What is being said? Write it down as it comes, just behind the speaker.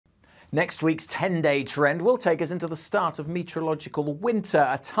Next week's 10-day trend will take us into the start of meteorological winter,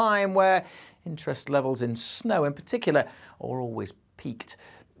 a time where interest levels in snow in particular are always peaked.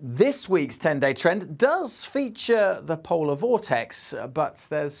 This week's 10-day trend does feature the polar vortex, but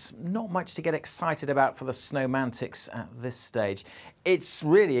there's not much to get excited about for the snowmantics at this stage. It's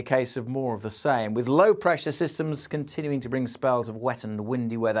really a case of more of the same, with low pressure systems continuing to bring spells of wet and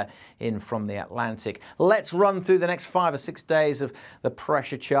windy weather in from the Atlantic. Let's run through the next 5 or 6 days of the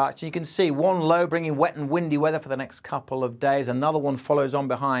pressure chart. You can see one low bringing wet and windy weather for the next couple of days. Another one follows on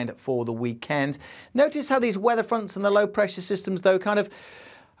behind for the weekend. Notice how these weather fronts and the low pressure systems, though, kind of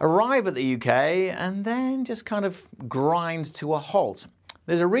arrive at the UK and then just kind of grind to a halt.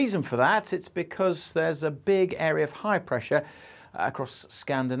 There's a reason for that. It's because there's a big area of high pressure across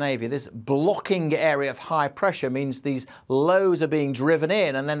Scandinavia. This blocking area of high pressure means these lows are being driven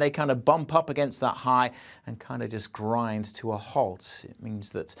in and then they kind of bump up against that high and kind of just grind to a halt. It means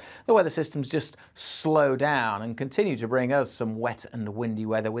that the weather systems just slow down and continue to bring us some wet and windy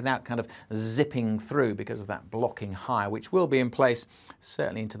weather without kind of zipping through because of that blocking high, which will be in place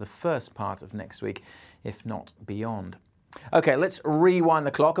certainly into the first part of next week, if not beyond. Okay, let's rewind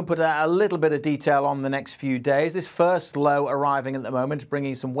the clock and put a little bit of detail on the next few days. This first low arriving at the moment,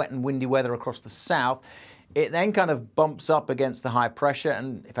 bringing some wet and windy weather across the south. It then kind of bumps up against the high pressure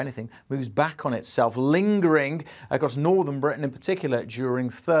and, if anything, moves back on itself, lingering across northern Britain in particular during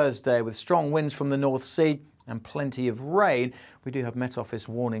Thursday with strong winds from the North Sea and plenty of rain. We do have Met Office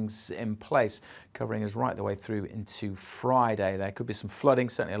warnings in place covering us right the way through into Friday. There could be some flooding,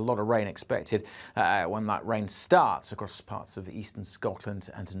 certainly a lot of rain expected when that rain starts across parts of eastern Scotland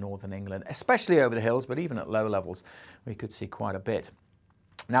and northern England, especially over the hills, but even at low levels we could see quite a bit.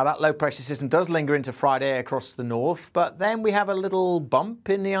 Now, that low pressure system does linger into Friday across the north, but then we have a little bump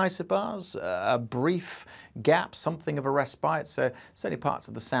in the isobars, a brief gap, something of a respite. So certainly parts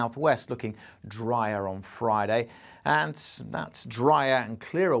of the southwest looking drier on Friday. And that drier and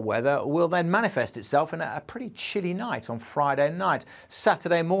clearer weather will then manifest itself in a pretty chilly night on Friday night.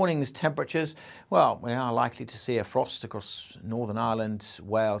 Saturday morning's temperatures, well, we are likely to see a frost across Northern Ireland,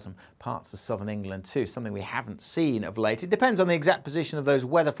 Wales and parts of southern England too, something we haven't seen of late. It depends on the exact position of those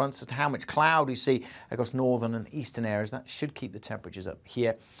weather fronts as to how much cloud we see across northern and eastern areas. That should keep the temperatures up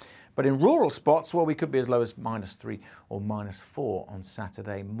here. But in rural spots, well, we could be as low as -3 or -4 on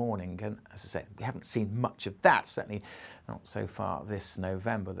Saturday morning. And as I say, we haven't seen much of that, certainly not so far this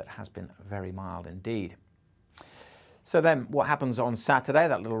November. That has been very mild indeed. So then what happens on Saturday?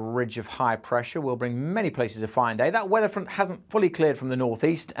 That little ridge of high pressure will bring many places a fine day. That weather front hasn't fully cleared from the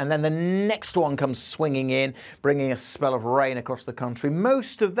northeast, and then the next one comes swinging in, bringing a spell of rain across the country.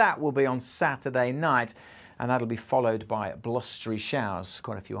 Most of that will be on Saturday night, and that'll be followed by blustery showers.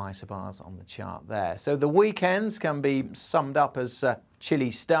 Quite a few isobars on the chart there. So the weekends can be summed up as a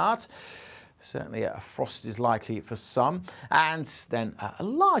chilly start. Certainly a frost is likely for some, and then a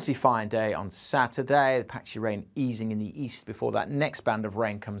largely fine day on Saturday. The patchy rain easing in the east before that next band of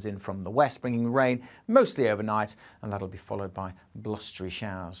rain comes in from the west, bringing rain mostly overnight, and that'll be followed by blustery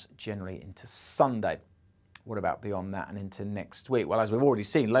showers generally into Sunday. What about beyond that and into next week? Well, as we've already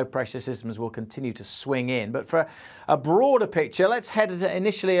seen, low pressure systems will continue to swing in. But for a broader picture, let's head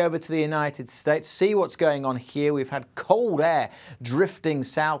initially over to the United States, see what's going on here. We've had cold air drifting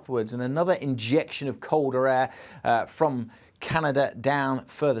southwards, and another injection of colder air from Canada down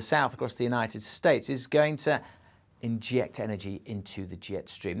further south across the United States is going to inject energy into the jet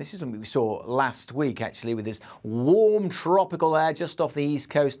stream. This is something we saw last week, actually, with this warm tropical air just off the east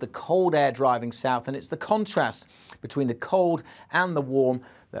coast, the cold air driving south, and it's the contrast between the cold and the warm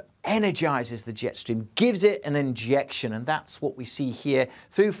that energizes the jet stream, gives it an injection, and that's what we see here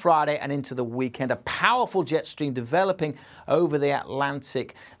through Friday and into the weekend. A powerful jet stream developing over the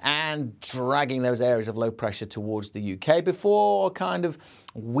Atlantic and dragging those areas of low pressure towards the UK before kind of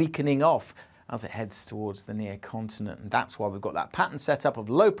weakening off as it heads towards the near continent. And that's why we've got that pattern set up of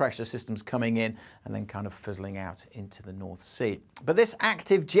low pressure systems coming in and then kind of fizzling out into the North Sea. But this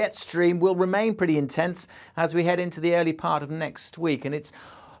active jet stream will remain pretty intense as we head into the early part of next week, and it's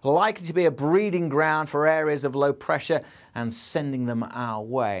likely to be a breeding ground for areas of low pressure and sending them our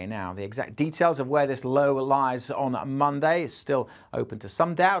way. Now, the exact details of where this low lies on Monday is still open to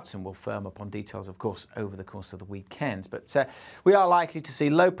some doubts, and we'll firm up on details, of course, over the course of the weekend. But we are likely to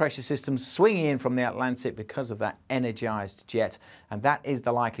see low pressure systems swinging in from the Atlantic because of that energized jet, and that is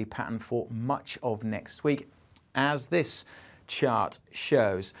the likely pattern for much of next week, as this chart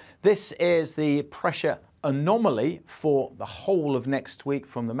shows. This is the pressure anomaly for the whole of next week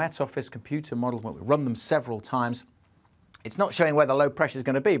from the Met Office computer model. When we run them several times, it's not showing where the low pressure is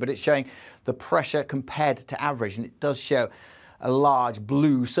going to be, but it's showing the pressure compared to average, and it does show a large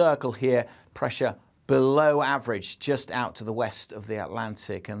blue circle here, pressure below average just out to the west of the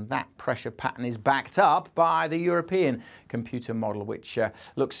Atlantic, and that pressure pattern is backed up by the European computer model, which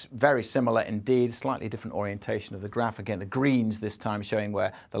looks very similar indeed. Slightly different orientation of the graph. Again, the greens this time showing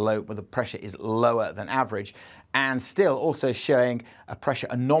where the pressure is lower than average, and still also showing a pressure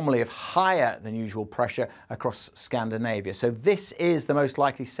anomaly of higher than usual pressure across Scandinavia. So this is the most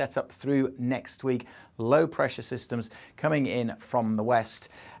likely setup through next week. Low pressure systems coming in from the west,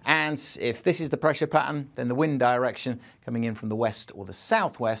 and if this is the pressure pattern, then the wind direction coming in from the west or the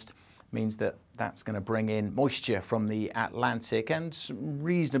southwest means that that's going to bring in moisture from the Atlantic and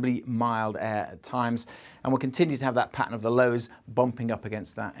reasonably mild air at times, and we'll continue to have that pattern of the lows bumping up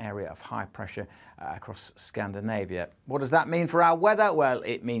against that area of high pressure across Scandinavia. What does that mean for our weather? Well,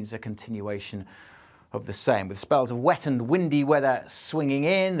 it means a continuation of the same, with spells of wet and windy weather swinging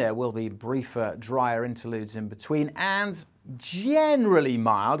in. There will be briefer, drier interludes in between, and generally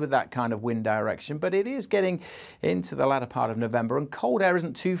mild with that kind of wind direction, but it is getting into the latter part of November and cold air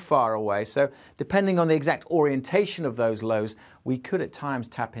isn't too far away, so depending on the exact orientation of those lows, we could at times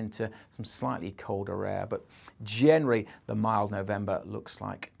tap into some slightly colder air, but generally the mild November looks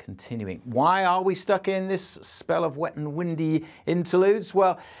like continuing. Why are we stuck in this spell of wet and windy interludes?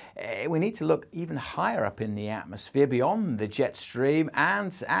 Well, we need to look even higher up in the atmosphere, beyond the jet stream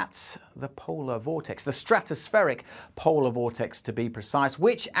and at the polar vortex, the stratospheric polar vortex to be precise,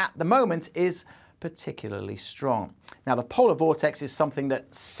 which at the moment is particularly strong. Now, the polar vortex is something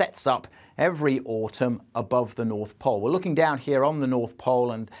that sets up every autumn above the North Pole. We're looking down here on the North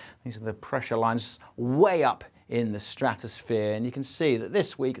Pole, and these are the pressure lines way up in the stratosphere, and you can see that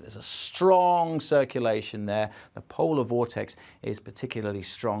this week there's a strong circulation there. The polar vortex is particularly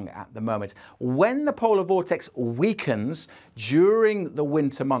strong at the moment. When the polar vortex weakens during the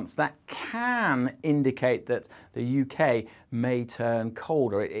winter months, that can indicate that the UK may turn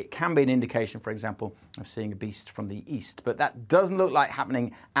colder. It can be an indication, for example, of seeing a beast from the east, but that doesn't look like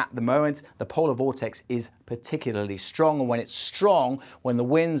happening at the moment. The polar vortex is particularly strong, and when it's strong, when the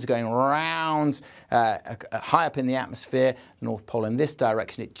wind's going around high up in the atmosphere, the North Pole in this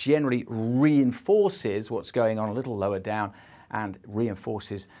direction, it generally reinforces what's going on a little lower down and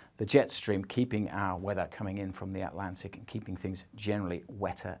reinforces the jet stream, keeping our weather coming in from the Atlantic and keeping things generally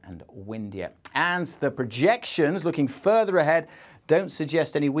wetter and windier. And the projections looking further ahead don't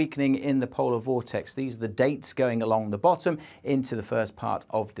suggest any weakening in the polar vortex. These are the dates going along the bottom into the first part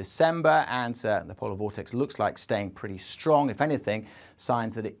of December, and the polar vortex looks like staying pretty strong. If anything,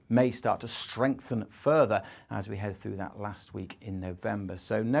 signs that it may start to strengthen further as we head through that last week in November.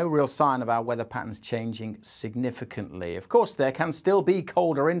 So no real sign of our weather patterns changing significantly. Of course, there can still be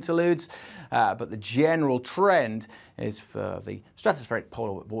colder interludes, but the general trend is for the stratospheric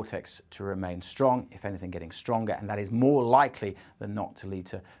polar vortex to remain strong, if anything getting stronger, and that is more likely than not to lead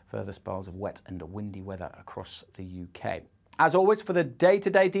to further spells of wet and windy weather across the UK. As always, for the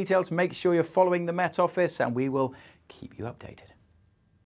day-to-day details, make sure you're following the Met Office, and we will keep you updated.